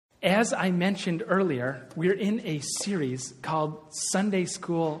As I mentioned earlier, we're in a series called Sunday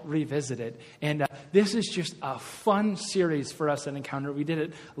School Revisited. And this is just a fun series for us at Encounter. We did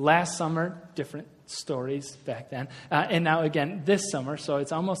it last summer, different stories back then, and now again this summer, so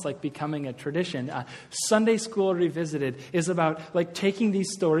it's almost like becoming a tradition. Sunday School Revisited is about like taking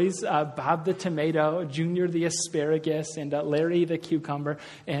these stories, Bob the tomato, Junior the asparagus, and Larry the cucumber,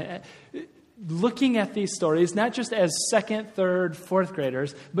 and looking at these stories, not just as second, third, fourth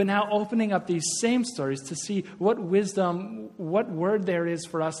graders, but now opening up these same stories to see what wisdom, what word there is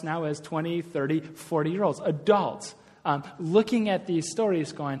for us now as 20, 30, 40-year-olds, adults. Looking at these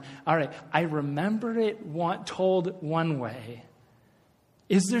stories going, all right, I remember it told one way.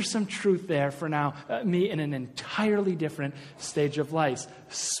 Is there some truth there for now, me in an entirely different stage of life?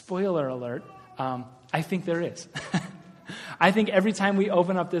 Spoiler alert, I think there is. I think every time we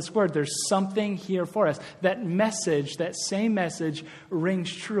open up this word, there's something here for us. That message, that same message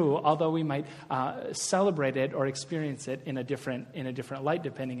rings true, although we might celebrate it or experience it in a different light,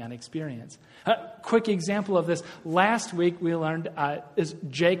 depending on experience. Quick example of this. Last week we learned is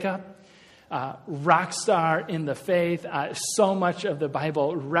Jacob, rock star in the faith. So much of the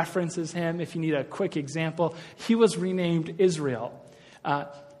Bible references him. If you need a quick example, he was renamed Israel.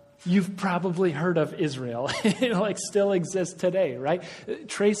 You've probably heard of Israel. It still exists today, right? It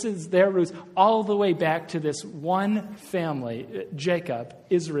traces their roots all the way back to this one family, Jacob,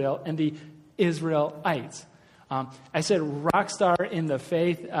 Israel, and the Israelites. I said rock star in the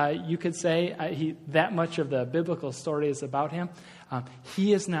faith. You could say that much of the biblical story is about him.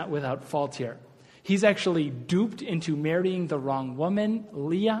 He is not without fault here. He's actually duped into marrying the wrong woman,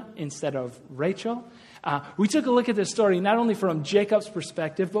 Leah, instead of Rachel. We took a look at this story not only from Jacob's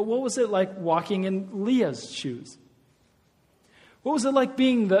perspective, but what was it like walking in Leah's shoes? What was it like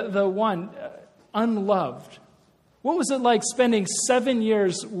being the one unloved? What was it like spending 7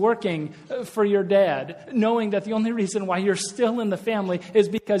 years working for your dad, knowing that the only reason why you're still in the family is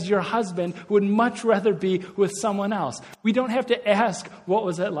because your husband would much rather be with someone else? We don't have to ask what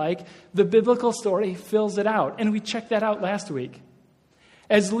was it like. The biblical story fills it out, and we checked that out last week.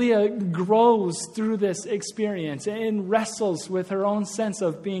 As Leah grows through this experience and wrestles with her own sense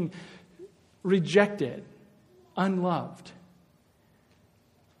of being rejected, unloved.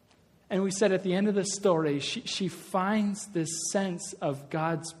 And we said at the end of the story, she finds this sense of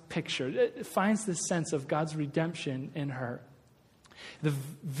God's picture, finds this sense of God's redemption in her. The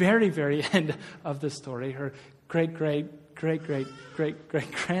very, very end of the story, her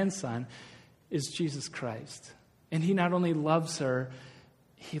great-great-great-great-great-grandson is Jesus Christ. And he not only loves her,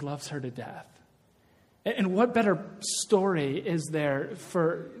 he loves her to death. And what better story is there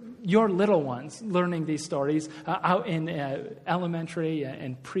for your little ones learning these stories out in elementary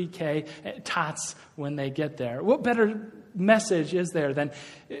and pre-K, tots when they get there? What better message is there than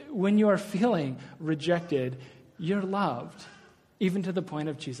when you are feeling rejected, you're loved, even to the point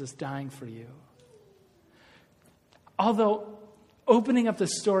of Jesus dying for you? Although opening up the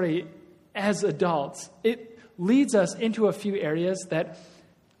story as adults, it leads us into a few areas that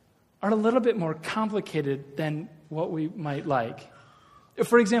are a little bit more complicated than what we might like.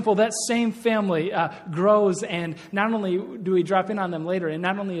 For example, that same family grows, and not only do we drop in on them later, and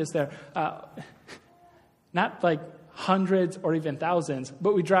not only is there not like hundreds or even thousands,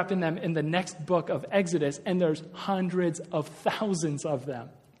 but we drop in them in the next book of Exodus, and there's hundreds of thousands of them.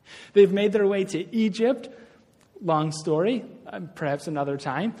 They've made their way to Egypt, long story, perhaps another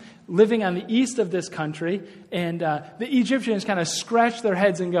time, living on the east of this country, and the Egyptians kind of scratch their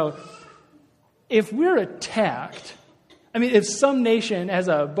heads and go, if we're attacked, if some nation has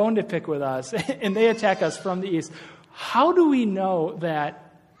a bone to pick with us and they attack us from the east, how do we know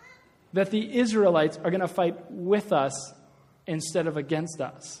that the Israelites are going to fight with us instead of against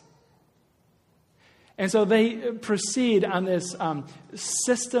us? And so they proceed on this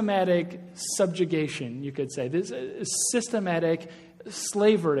systematic subjugation, you could say, this systematic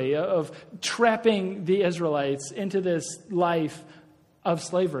slavery of trapping the Israelites into this life of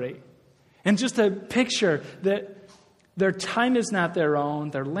slavery. And just to picture that their time is not their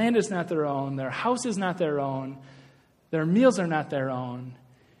own, their land is not their own, their house is not their own, their meals are not their own.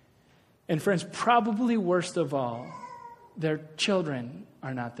 And friends, probably worst of all, their children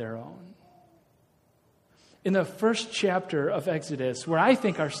are not their own. In the first chapter of Exodus, where I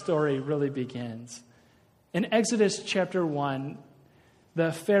think our story really begins, in Exodus chapter 1,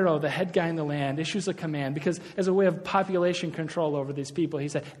 the Pharaoh, the head guy in the land, issues a command because as a way of population control over these people, he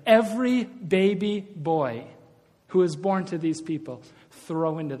said, every baby boy who is born to these people,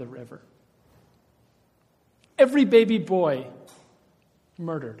 throw into the river. Every baby boy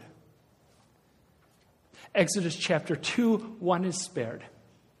murdered. Exodus chapter 2, one is spared.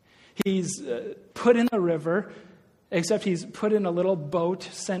 He's put in the river, except he's put in a little boat,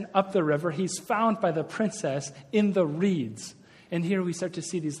 sent up the river. He's found by the princess in the reeds. And here we start to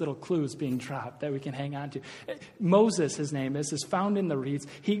see these little clues being dropped that we can hang on to. Moses, his name is found in the reeds.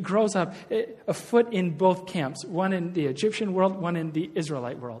 He grows up a foot in both camps, one in the Egyptian world, one in the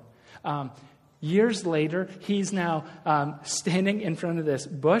Israelite world. Years later, he's now standing in front of this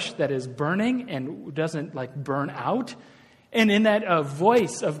bush that is burning and doesn't burn out. And in that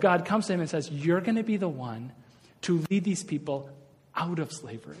voice of God comes to him and says, you're going to be the one to lead these people out of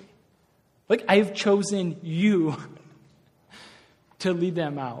slavery. I've chosen you to lead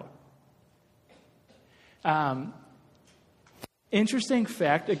them out. Interesting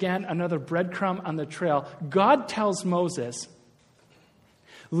fact, again, another breadcrumb on the trail. God tells Moses,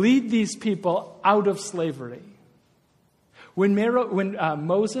 lead these people out of slavery. When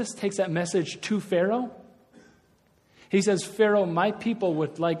Moses takes that message to Pharaoh, he says, Pharaoh, my people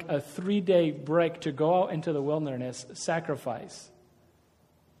would like a 3-day break to go out into the wilderness, sacrifice,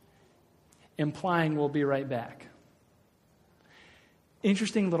 implying we'll be right back.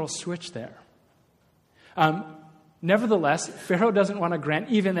 Interesting little switch there. Nevertheless, Pharaoh doesn't want to grant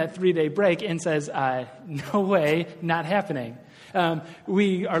even that 3-day break and says, no way, not happening.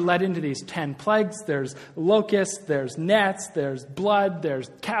 We are led into these 10 plagues. There's locusts, there's gnats, there's blood, there's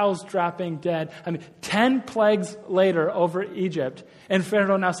cows dropping dead. 10 plagues later over Egypt. And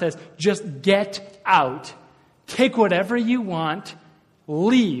Pharaoh now says, just get out. Take whatever you want.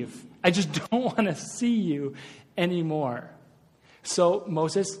 Leave. I just don't want to see you anymore. So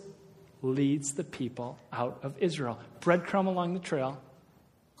Moses leads the people out of Israel. Breadcrumb along the trail.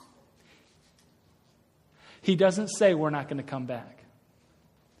 He doesn't say we're not going to come back.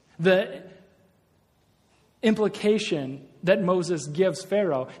 The implication that Moses gives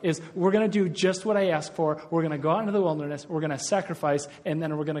Pharaoh is we're going to do just what I asked for. We're going to go out into the wilderness. We're going to sacrifice, and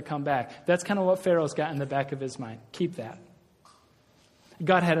then we're going to come back. That's kind of what Pharaoh's got in the back of his mind. Keep that.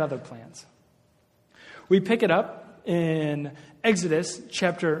 God had other plans. We pick it up in Exodus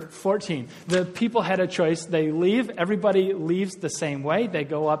chapter 14. The people had a choice. They leave. Everybody leaves the same way. They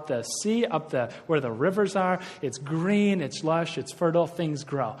go up the sea, where the rivers are. It's green, it's lush, it's fertile, things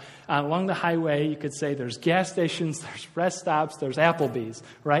grow. Along the highway, you could say there's gas stations, there's rest stops, there's Applebee's,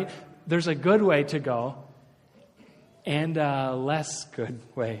 right? There's a good way to go and a less good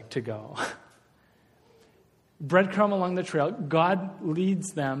way to go. Breadcrumb along the trail. God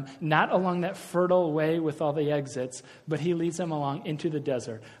leads them not along that fertile way with all the exits, but he leads them along into the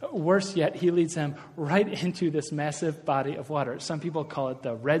desert. Worse yet, he leads them right into this massive body of water. Some people call it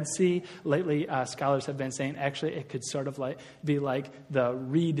the Red Sea. Lately, scholars have been saying actually it could sort of be like the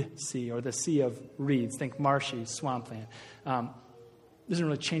Reed Sea or the Sea of Reeds. Think marshy, swampland. Doesn't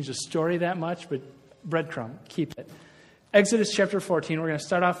really change the story that much, but breadcrumb, keep it. Exodus chapter 14, we're going to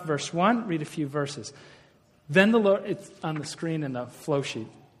start off verse 1, read a few verses. Then the Lord, it's on the screen in the flow sheet.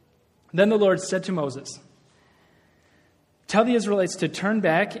 Then the Lord said to Moses, tell the Israelites to turn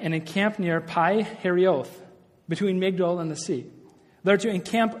back and encamp near Pi Hahiroth, between Migdol and the sea. They're to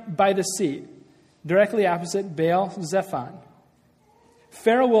encamp by the sea, directly opposite Baal Zephon.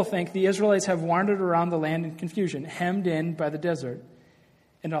 Pharaoh will think the Israelites have wandered around the land in confusion, hemmed in by the desert,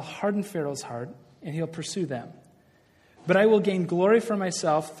 and I'll harden Pharaoh's heart, and he'll pursue them. But I will gain glory for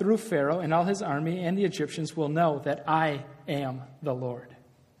myself through Pharaoh, and all his army, and the Egyptians will know that I am the Lord.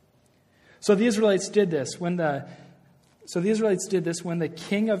 So the Israelites did this when the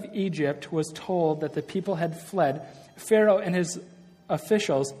king of Egypt was told that the people had fled. Pharaoh and his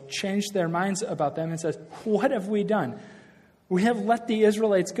officials changed their minds about them and said, what have we done? We have let the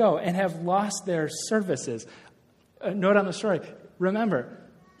Israelites go and have lost their services. Note on the story, remember,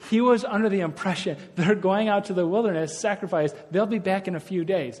 he was under the impression they're going out to the wilderness, sacrifice, they'll be back in a few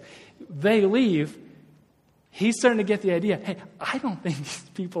days. They leave. He's starting to get the idea, hey, I don't think these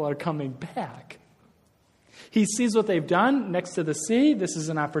people are coming back. He sees what they've done next to the sea. This is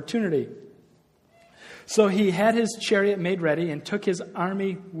an opportunity. So he had his chariot made ready and took his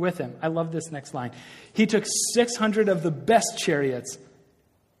army with him. I love this next line. He took 600 of the best chariots,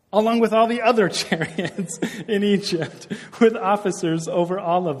 along with all the other chariots in Egypt, with officers over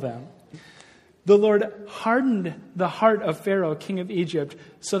all of them. The Lord hardened the heart of Pharaoh, king of Egypt,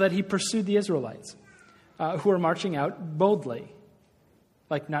 so that he pursued the Israelites, who were marching out boldly,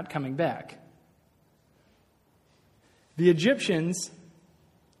 like not coming back. The Egyptians,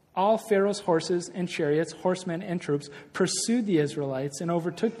 all Pharaoh's horses and chariots, horsemen and troops, pursued the Israelites and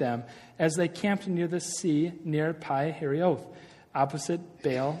overtook them as they camped near the sea near Pi Hahiroth, opposite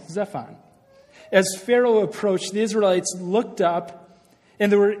Baal Zephon. As Pharaoh approached, the Israelites looked up, and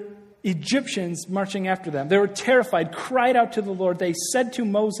there were Egyptians marching after them. They were terrified, cried out to the Lord. They said to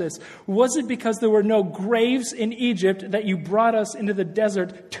Moses, "Was it because there were no graves in Egypt that you brought us into the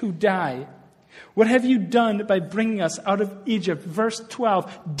desert to die? What have you done by bringing us out of Egypt?" Verse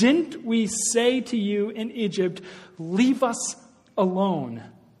 12, "Didn't we say to you in Egypt, 'Leave us alone.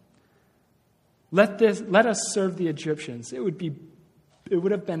 Let us serve the Egyptians'? It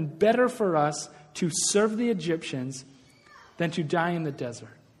would have been better for us to serve the Egyptians than to die in the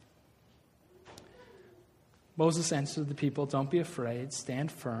desert." Moses answered the people, "Don't be afraid,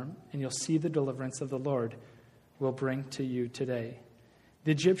 stand firm, and you'll see the deliverance of the Lord will bring to you today.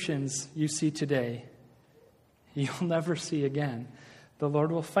 The Egyptians you see today, you'll never see again. The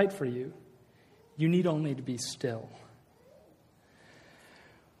Lord will fight for you. You need only to be still."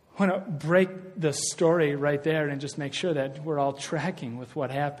 I want to break the story right there and just make sure that we're all tracking with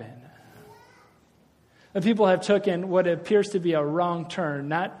what happened. The people have taken what appears to be a wrong turn,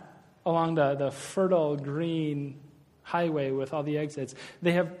 not along the fertile green highway with all the exits.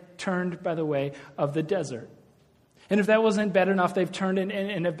 They have turned by the way of the desert. And if that wasn't bad enough, they've turned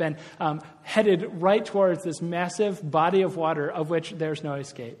and have been headed right towards this massive body of water of which there's no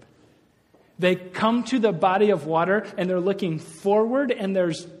escape. They come to the body of water and they're looking forward and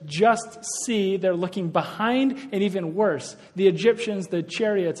there's just sea. They're looking behind and even worse. The Egyptians, the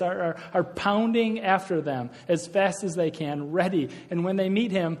chariots are pounding after them as fast as they can, ready. And when they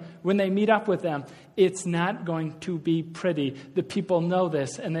meet up with them, it's not going to be pretty. The people know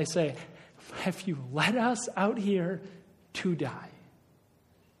this and they say, "Have you led us out here to die?"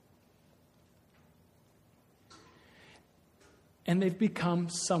 And they've become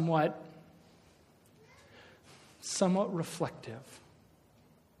somewhat reflective.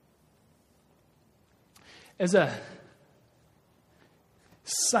 As a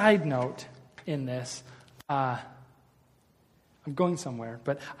side note in this, I'm going somewhere,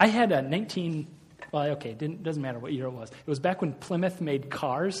 but I had a doesn't matter what year it was. It was back when Plymouth made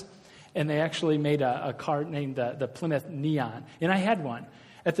cars, and they actually made a car named the Plymouth Neon, and I had one.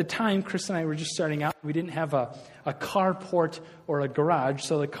 At the time, Chris and I were just starting out. We didn't have a carport or a garage,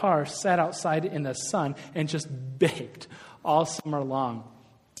 so the car sat outside in the sun and just baked all summer long.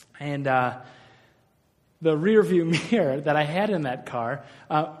 And the rear view mirror that I had in that car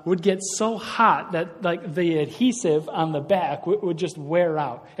would get so hot that like the adhesive on the back would just wear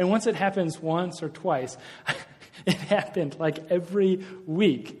out. And once it happens once or twice, it happened like every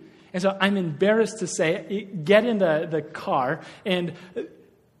week. And so I'm embarrassed to say, get in the car, and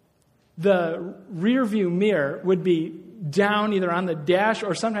the rear view mirror would be down either on the dash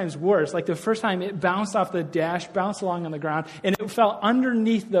or sometimes worse. Like the first time it bounced off the dash, bounced along on the ground, and it fell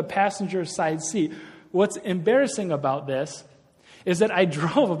underneath the passenger side seat. What's embarrassing about this is that I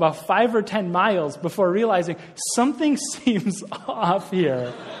drove about 5 or 10 miles before realizing something seems off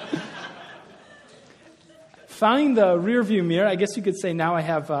here. Found the rear view mirror. I guess you could say now I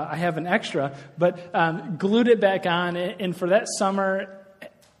have an extra, but glued it back on, and for that summer,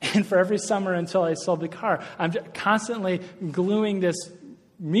 and for every summer until I sold the car, I'm constantly gluing this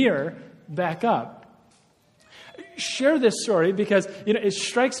mirror back up. Share this story because it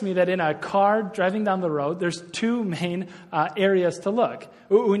strikes me that in a car driving down the road, there's two main areas to look.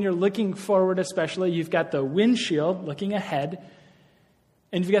 When you're looking forward especially, you've got the windshield looking ahead,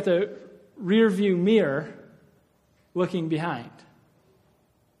 and you've got the rear view mirror looking behind.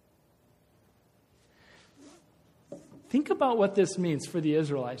 Think about what this means for the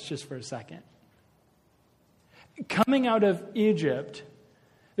Israelites just for a second. Coming out of Egypt,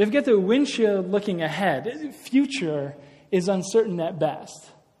 they've got the windshield looking ahead. Future is uncertain at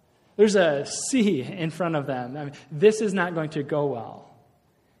best. There's a sea in front of them. I mean, this is not going to go well.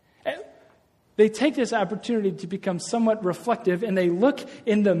 They take this opportunity to become somewhat reflective, and they look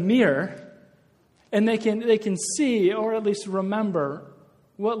in the mirror, and they can see, or at least remember,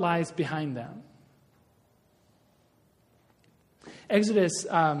 what lies behind them. Exodus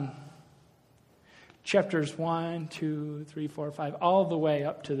chapters 1, 2, 3, 4, 5, all the way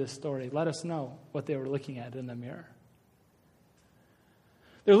up to this story, let us know what they were looking at in the mirror.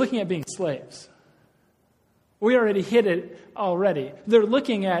 They're looking at being slaves. We already hit it already. They're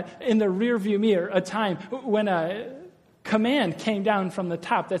looking at, in the rearview mirror, a time when a command came down from the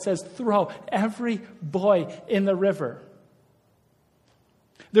top that says, throw every boy in the river.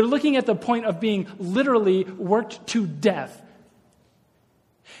 They're looking at the point of being literally worked to death.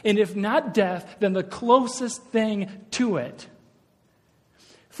 And if not death, then the closest thing to it.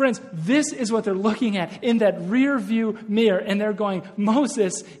 Friends, this is what they're looking at in that rear view mirror. And they're going,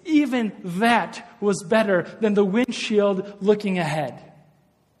 Moses, even that was better than the windshield looking ahead.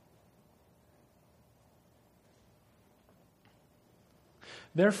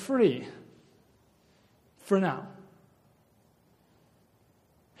 They're free for now.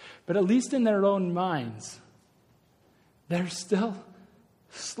 But at least in their own minds, they're still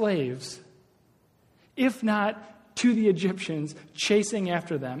slaves, if not to the Egyptians chasing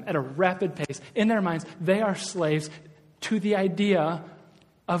after them at a rapid pace. In their minds, they are slaves to the idea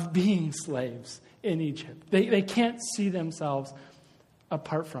of being slaves in Egypt. They can't see themselves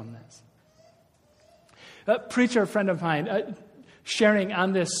apart from this. A preacher friend of mine, sharing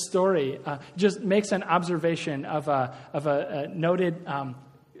on this story, just makes an observation of a noted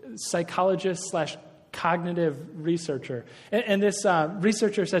psychologist / cognitive researcher. And this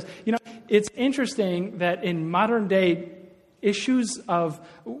researcher says, it's interesting that in modern day issues of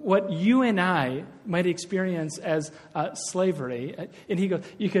what you and I might experience as slavery, and he goes,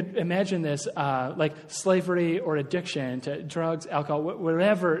 you could imagine this like slavery or addiction to drugs, alcohol,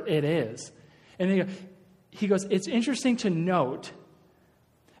 whatever it is. And he goes, it's interesting to note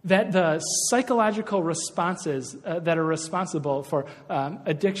that the psychological responses that are responsible for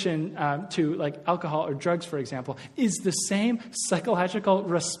addiction to like alcohol or drugs, for example, is the same psychological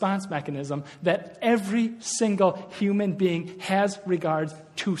response mechanism that every single human being has regards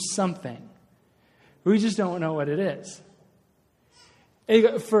to something. We just don't know what it is.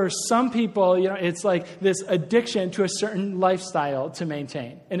 For some people, it's like this addiction to a certain lifestyle to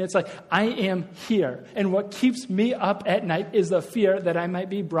maintain. And it's like, I am here. And what keeps me up at night is the fear that I might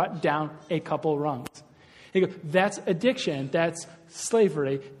be brought down a couple rungs. That's addiction. That's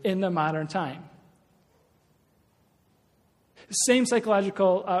slavery in the modern time. Same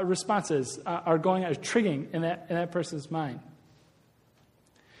psychological responses are triggering in that person's mind.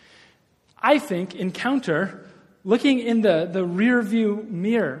 I think Encounter, looking in the rear view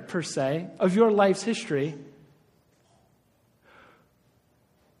mirror, per se, of your life's history,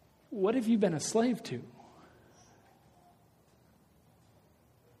 what have you been a slave to?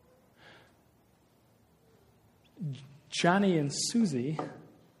 Johnny and Susie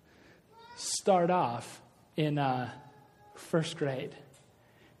start off in first grade.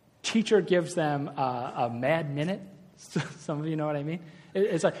 Teacher gives them a mad minute. Some of you know what I mean.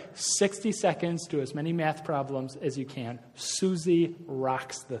 It's like 60 seconds, do as many math problems as you can. Susie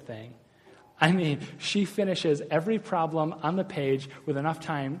rocks the thing. I mean, she finishes every problem on the page with enough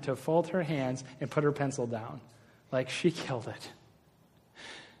time to fold her hands and put her pencil down. Like, she killed it.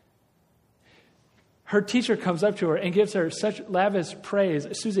 Her teacher comes up to her and gives her such lavish praise.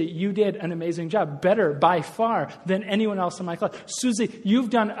 Susie, you did an amazing job. Better by far than anyone else in my class. Susie, you've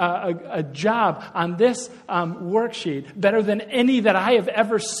done a job on this worksheet better than any that I have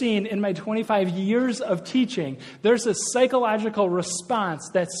ever seen in my 25 years of teaching. There's a psychological response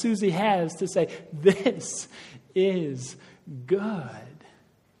that Susie has to say, this is good.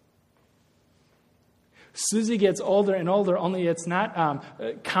 Susie gets older and older, only it's not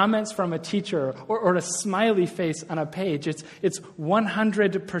comments from a teacher or a smiley face on a page. It's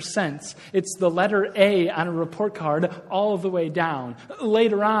 100%. It's the letter A on a report card all the way down.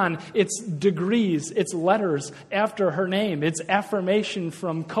 Later on, it's degrees, it's letters after her name, it's affirmation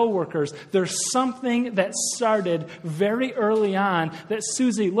from coworkers. There's something that started very early on that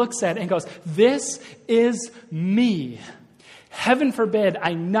Susie looks at and goes, this is me. Heaven forbid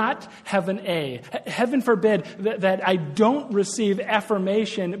I not have an A. Heaven forbid that I don't receive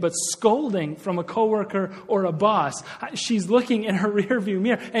affirmation but scolding from a coworker or a boss. She's looking in her rearview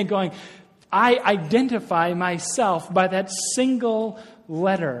mirror and going, I identify myself by that single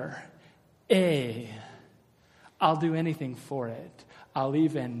letter, A. I'll do anything for it. I'll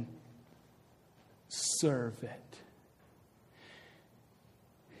even serve it.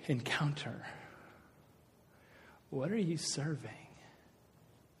 Encounter. What are you serving?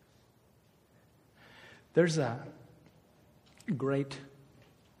 There's a great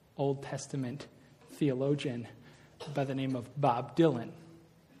Old Testament theologian by the name of Bob Dylan.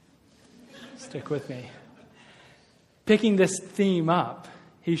 Stick with me. Picking this theme up,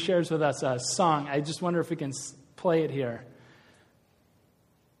 he shares with us a song. I just wonder if we can play it here.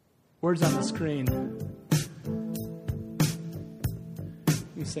 Words on the screen.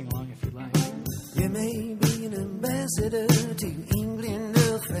 You sing along if you like. You may be an ambassador to England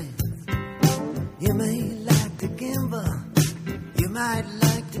or France. You may like to gamble. You might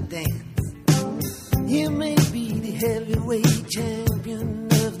like to dance. You may be the heavyweight champion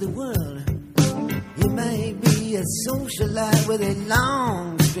of the world. You may be a socialite with a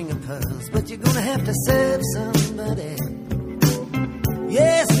long string of pearls, but you're gonna have to serve somebody.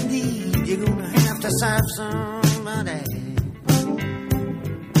 Yes, indeed, you're gonna have to serve somebody.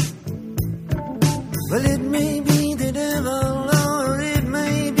 Well, it may be the devil or it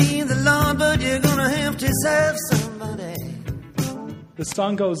may be the Lord, but you're gonna have to serve somebody. The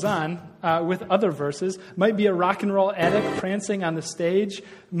song goes on with other verses. Might be a rock and roll addict prancing on the stage.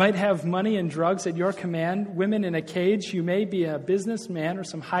 Might have money and drugs at your command. Women in a cage. You may be a businessman or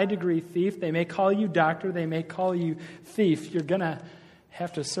some high-degree thief. They may call you doctor. They may call you thief. You're going to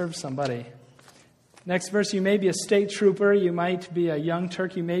have to serve somebody. Next verse, you may be a state trooper. You might be a young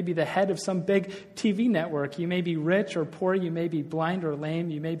Turk. You may be the head of some big TV network. You may be rich or poor. You may be blind or lame.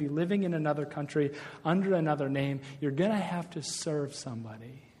 You may be living in another country under another name. You're going to have to serve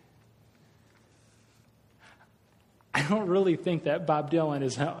somebody. I don't really think that Bob Dylan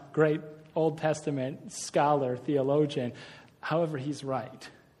is a great Old Testament scholar, theologian. However, he's right.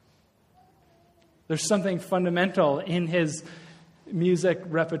 There's something fundamental in his music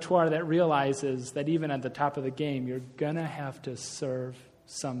repertoire that realizes that even at the top of the game, you're going to have to serve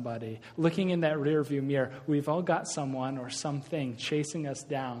somebody. Looking in that rearview mirror, we've all got someone or something chasing us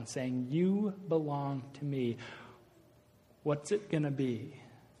down, saying, you belong to me. What's it going to be?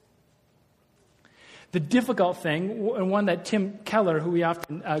 The difficult thing, and one that Tim Keller, who we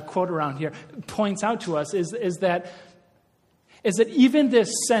often quote around here, points out to us, is that even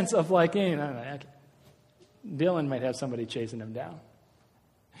this sense of like, Dylan might have somebody chasing him down.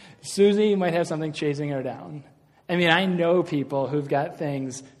 Susie might have something chasing her down. I mean, I know people who've got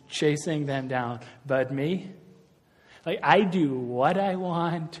things chasing them down. But me? Like, I do what I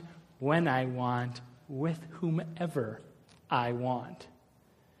want, when I want, with whomever I want.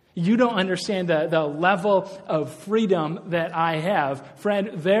 You don't understand the level of freedom that I have. Friend,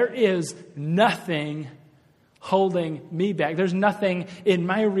 there is nothing holding me back. There's nothing in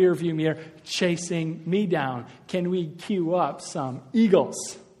my rearview mirror chasing me down. Can we cue up some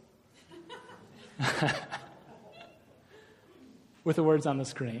Eagles? With the words on the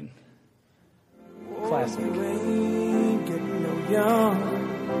screen. Classic. You ain't getting no younger.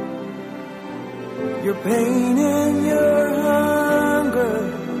 Your pain and your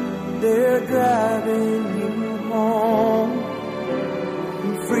hunger, they're driving you home.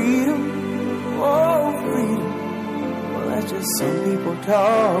 And freedom, oh freedom, well that's just some people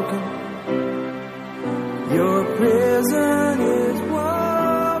talking. Your prison is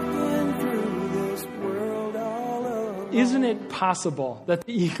walking through this world all alone. Isn't it possible that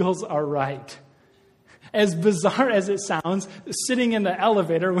the Eagles are right? As bizarre as it sounds, sitting in the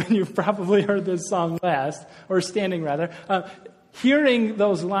elevator when you've probably heard this song last, or standing rather, hearing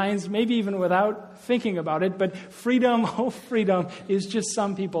those lines, maybe even without thinking about it, but freedom, oh freedom, is just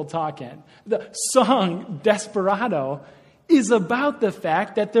some people talking. The song, Desperado, is about the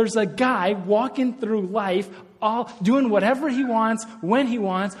fact that there's a guy walking through life, all doing whatever he wants, when he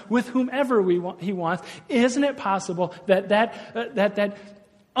wants, with whomever he wants. Isn't it possible that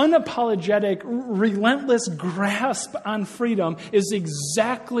unapologetic, relentless grasp on freedom is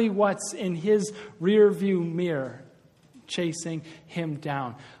exactly what's in his rearview mirror, chasing him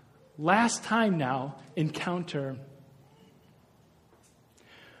down? Last time now, encounter.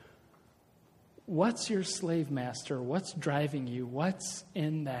 What's your slave master? What's driving you? What's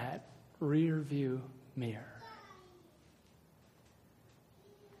in that rearview mirror?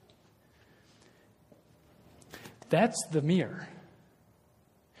 That's the mirror.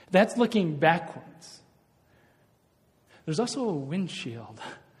 That's looking backwards. There's also a windshield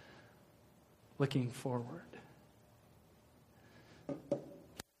looking forward.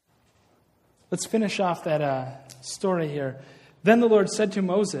 Let's finish off that story here. Then the Lord said to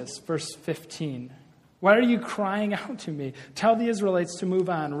Moses, verse 15, "Why are you crying out to me? Tell the Israelites to move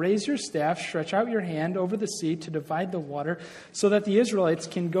on. Raise your staff, stretch out your hand over the sea to divide the water so that the Israelites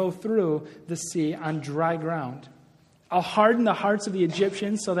can go through the sea on dry ground. I'll harden the hearts of the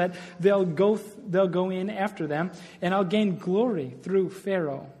Egyptians so that they'll go in after them, and I'll gain glory through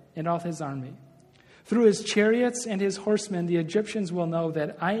Pharaoh and all his army. Through his chariots and his horsemen, the Egyptians will know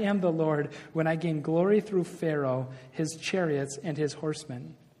that I am the Lord when I gain glory through Pharaoh, his chariots, and his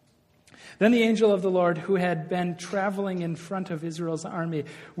horsemen." Then the angel of the Lord, who had been traveling in front of Israel's army,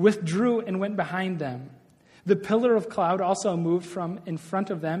 withdrew and went behind them. The pillar of cloud also moved from in front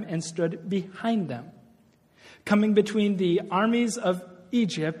of them and stood behind them, coming between the armies of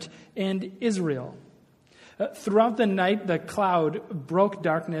Egypt and Israel. Throughout the night, the cloud broke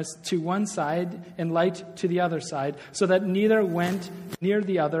darkness to one side and light to the other side, so that neither went near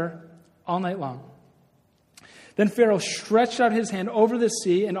the other all night long. Then Pharaoh stretched out his hand over the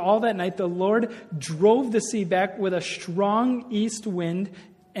sea, and all that night the Lord drove the sea back with a strong east wind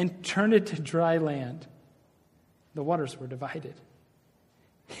and turned it to dry land. The waters were divided.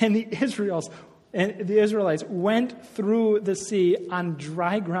 And the Israelites went through the sea on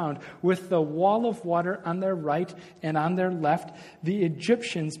dry ground with the wall of water on their right and on their left. The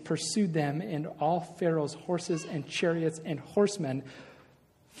Egyptians pursued them, and all Pharaoh's horses and chariots and horsemen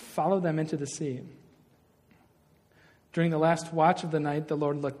follow them into the sea. During the last watch of the night, the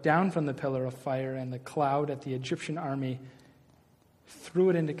Lord looked down from the pillar of fire and the cloud at the Egyptian army, threw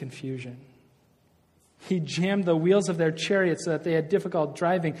it into confusion. He jammed the wheels of their chariots so that they had difficult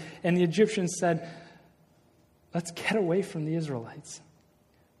driving, and the Egyptians said, "Let's get away from the Israelites.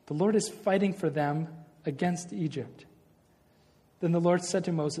 The Lord is fighting for them against Egypt." Then the Lord said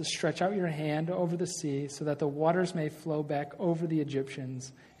to Moses, "Stretch out your hand over the sea so that the waters may flow back over the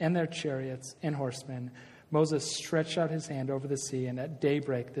Egyptians and their chariots and horsemen." Moses stretched out his hand over the sea, and at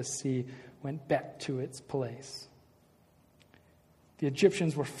daybreak the sea went back to its place. The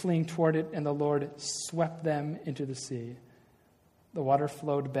Egyptians were fleeing toward it, and the Lord swept them into the sea. The water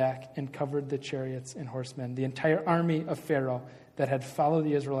flowed back and covered the chariots and horsemen, the entire army of Pharaoh that had followed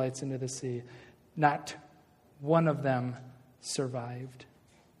the Israelites into the sea. Not one of them survived.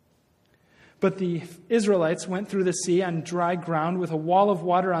 But the Israelites went through the sea on dry ground with a wall of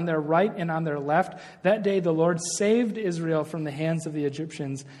water on their right and on their left. That day the Lord saved Israel from the hands of the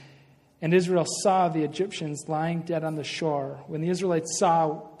Egyptians, and Israel saw the Egyptians lying dead on the shore. When the Israelites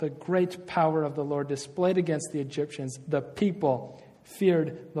saw the great power of the Lord displayed against the Egyptians, the people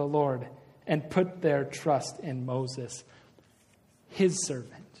feared the Lord and put their trust in Moses, his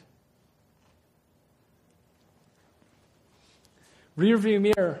servant. Rear view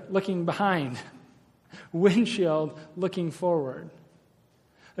mirror looking behind, windshield looking forward.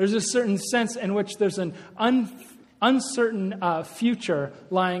 There's a certain sense in which there's an uncertain future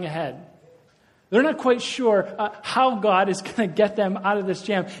lying ahead. They're not quite sure how God is going to get them out of this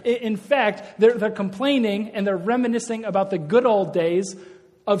jam. In fact, they're complaining and they're reminiscing about the good old days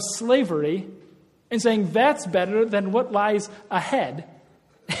of slavery and saying that's better than what lies ahead.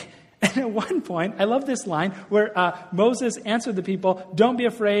 And at one point, I love this line where Moses answered the people, "Don't be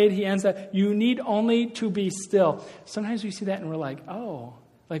afraid." He ends that, "You need only to be still." Sometimes we see that and we're like, oh,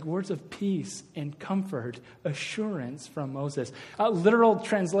 like words of peace and comfort, assurance from Moses. Literal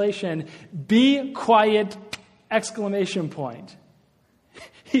translation, "Be quiet!" exclamation point.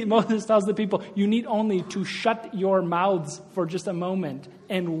 Moses tells the people, you need only to shut your mouths for just a moment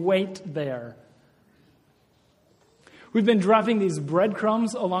and wait there. We've been dropping these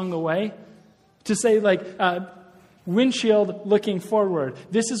breadcrumbs along the way to say, windshield looking forward.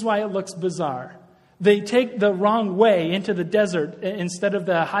 This is why it looks bizarre. They take the wrong way into the desert instead of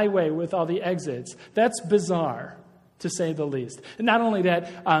the highway with all the exits. That's bizarre, to say the least. And not only that,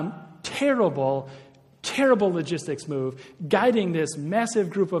 terrible logistics move, guiding this massive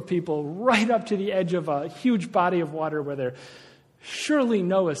group of people right up to the edge of a huge body of water where there's surely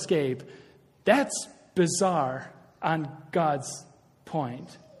no escape. That's bizarre on God's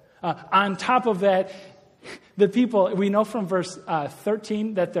point. On top of that, the people, we know from verse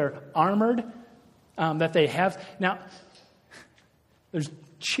 13 that they're armored, that they have. Now, there's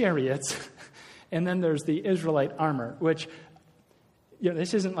chariots, and then there's the Israelite armor, which,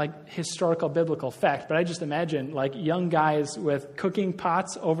 this isn't like historical biblical fact, but I just imagine like young guys with cooking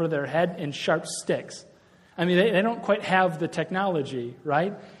pots over their head and sharp sticks. I mean, they don't quite have the technology,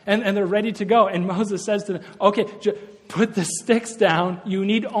 right? And they're ready to go. And Moses says to them, okay, put the sticks down. You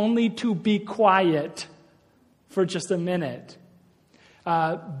need only to be quiet for just a minute.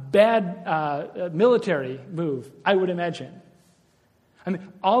 Bad military move, I would imagine. I mean,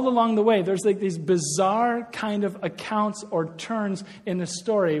 all along the way, there's like these bizarre kind of accounts or turns in the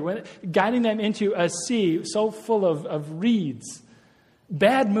story, guiding them into a sea so full of reeds.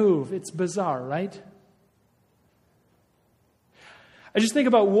 Bad move. It's bizarre, right? I just think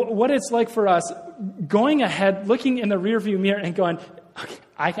about what it's like for us going ahead, looking in the rearview mirror and going, okay,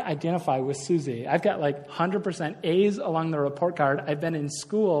 I can identify with Susie. I've got like 100% A's along the report card. I've been in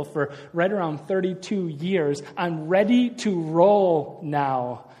school for right around 32 years. I'm ready to roll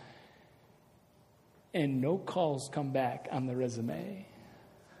now. And no calls come back on the resume.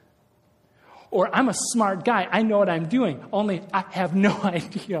 Or I'm a smart guy. I know what I'm doing. Only I have no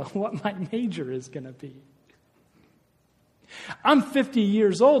idea what my major is going to be. I'm 50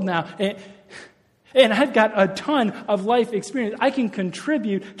 years old now, and I've got a ton of life experience. I can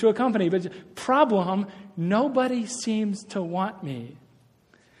contribute to a company, but problem, nobody seems to want me.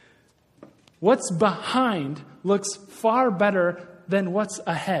 What's behind looks far better than what's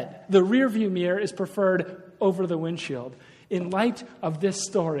ahead. The rearview mirror is preferred over the windshield. In light of this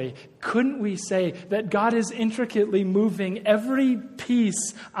story, couldn't we say that God is intricately moving every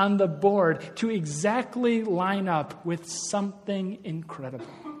piece on the board to exactly line up with something incredible?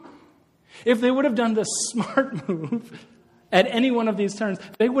 If they would have done the smart move at any one of these turns,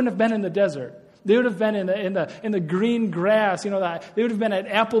 they wouldn't have been in the desert. They would have been in the green grass. They would have been at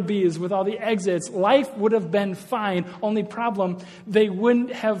Applebee's with all the exits. Life would have been fine. Only problem, they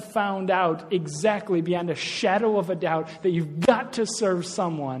wouldn't have found out exactly beyond a shadow of a doubt that you've got to serve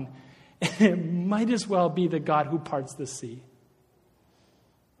someone. And it might as well be the God who parts the sea.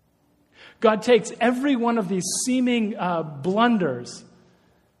 God takes every one of these seeming blunders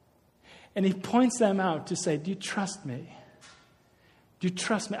and he points them out to say, do you trust me? Do you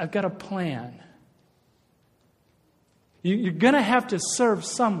trust me? I've got a plan. You're going to have to serve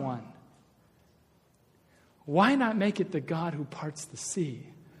someone. Why not make it the God who parts the sea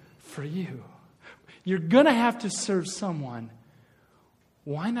for you? You're going to have to serve someone.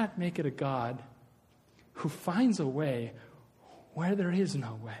 Why not make it a God who finds a way where there is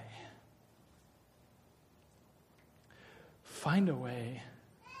no way? Find a way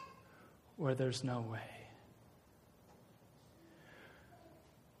where there's no way.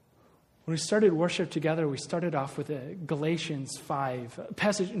 When we started worship together, we started off with Galatians 5, a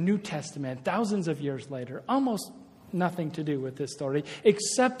passage, New Testament, thousands of years later, almost nothing to do with this story,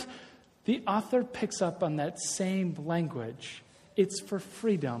 except the author picks up on that same language. It's for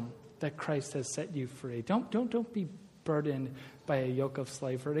freedom that Christ has set you free. Don't be burdened by a yoke of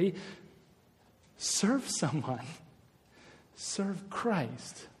slavery. Serve someone. Serve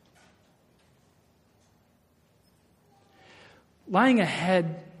Christ. Lying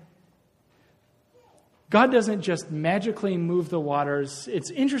ahead, God doesn't just magically move the waters.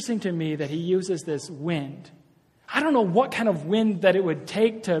 It's interesting to me that he uses this wind. I don't know what kind of wind that it would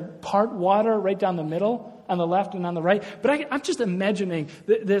take to part water right down the middle, on the left and on the right, but I'm just imagining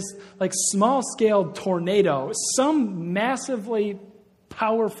this like small-scale tornado, some massively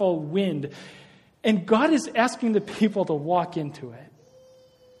powerful wind, and God is asking the people to walk into it.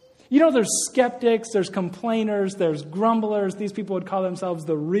 There's skeptics, there's complainers, there's grumblers. These people would call themselves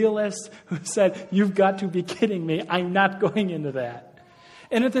the realists who said, you've got to be kidding me. I'm not going into that.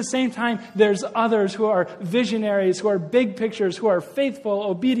 And at the same time, there's others who are visionaries, who are big pictures, who are faithful,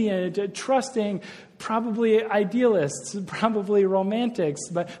 obedient, trusting, probably idealists, probably romantics.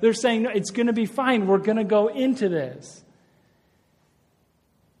 But they're saying, no, it's going to be fine. We're going to go into this.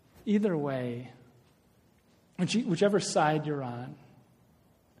 Either way, whichever side you're on,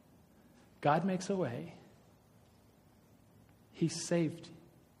 God makes a way. He saved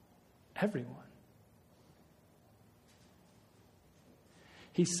everyone.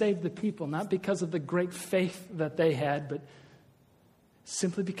 He saved the people, not because of the great faith that they had, but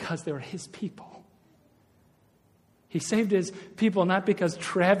simply because they were his people. He saved his people not because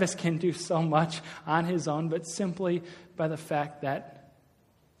Travis can do so much on his own, but simply by the fact that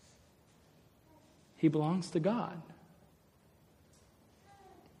he belongs to God.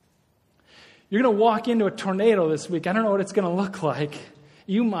 You're going to walk into a tornado this week. I don't know what it's going to look like.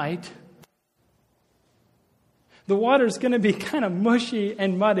 You might. The water's going to be kind of mushy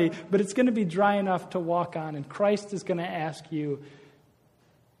and muddy, but it's going to be dry enough to walk on. And Christ is going to ask you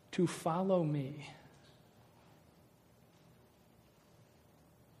to follow me.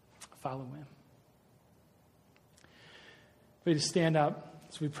 Follow him. We just stand up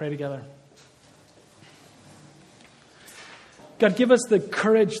as we pray together. God, give us the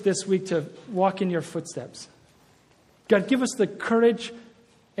courage this week to walk in your footsteps. God, give us the courage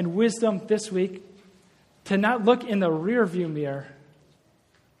and wisdom this week to not look in the rearview mirror,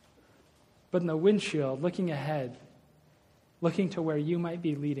 but in the windshield, looking ahead, looking to where you might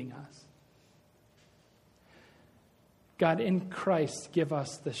be leading us. God, in Christ, give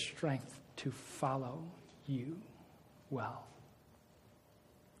us the strength to follow you well.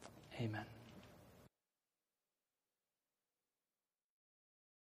 Amen.